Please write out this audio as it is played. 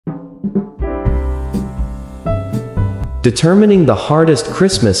Determining the hardest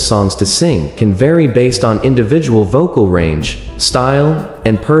Christmas songs to sing can vary based on individual vocal range, style,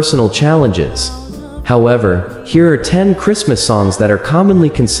 and personal challenges. However, here are 10 Christmas songs that are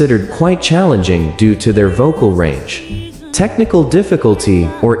commonly considered quite challenging due to their vocal range. Technical difficulty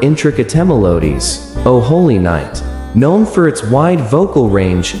or intricate melodies. O Holy Night. Known for its wide vocal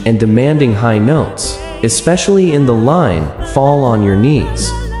range and demanding high notes, especially in the line, Fall on Your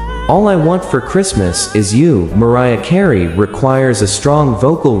Knees. All I Want for Christmas Is You, Mariah Carey, requires a strong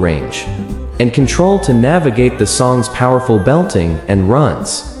vocal range and control to navigate the song's powerful belting and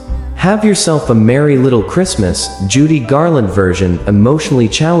runs. Have Yourself a Merry Little Christmas, Judy Garland version, emotionally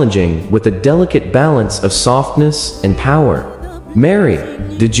challenging with a delicate balance of softness and power. Mary,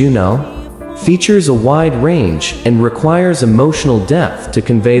 Did You Know? Features a wide range and requires emotional depth to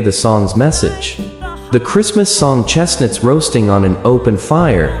convey the song's message. The Christmas song Chestnuts Roasting on an Open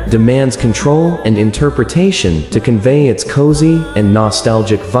Fire demands control and interpretation to convey its cozy and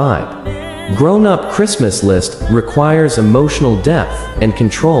nostalgic vibe. Grown Up Christmas List requires emotional depth and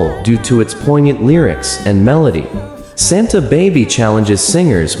control due to its poignant lyrics and melody. Santa Baby challenges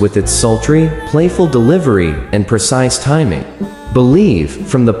singers with its sultry, playful delivery and precise timing. Believe,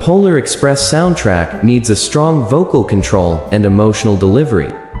 from the Polar Express soundtrack, needs a strong vocal control and emotional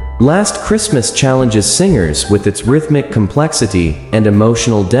delivery. Last Christmas challenges singers with its rhythmic complexity and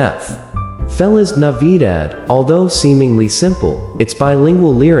emotional depth. Feliz Navidad, although seemingly simple, its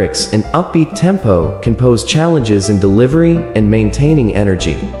bilingual lyrics and upbeat tempo can pose challenges in delivery and maintaining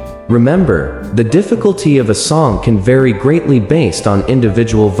energy. Remember, the difficulty of a song can vary greatly based on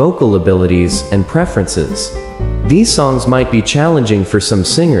individual vocal abilities and preferences. These songs might be challenging for some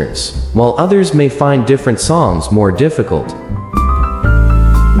singers, while others may find different songs more difficult.